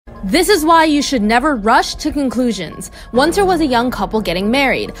This is why you should never rush to conclusions. Once there was a young couple getting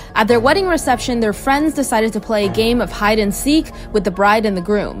married. At their wedding reception, their friends decided to play a game of hide and seek with the bride and the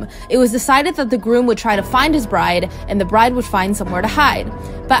groom. It was decided that the groom would try to find his bride, and the bride would find somewhere to hide.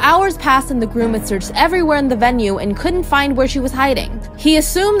 But hours passed and the groom had searched everywhere in the venue and couldn't find where she was hiding. He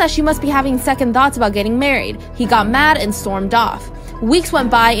assumed that she must be having second thoughts about getting married. He got mad and stormed off. Weeks went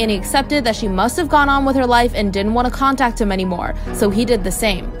by and he accepted that she must have gone on with her life and didn't want to contact him anymore, so he did the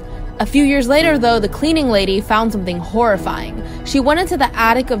same. A few years later, though, the cleaning lady found something horrifying. She went into the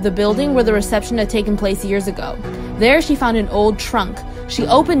attic of the building where the reception had taken place years ago. There, she found an old trunk. She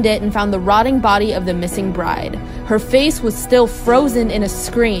opened it and found the rotting body of the missing bride. Her face was still frozen in a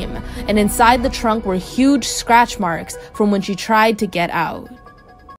scream, and inside the trunk were huge scratch marks from when she tried to get out.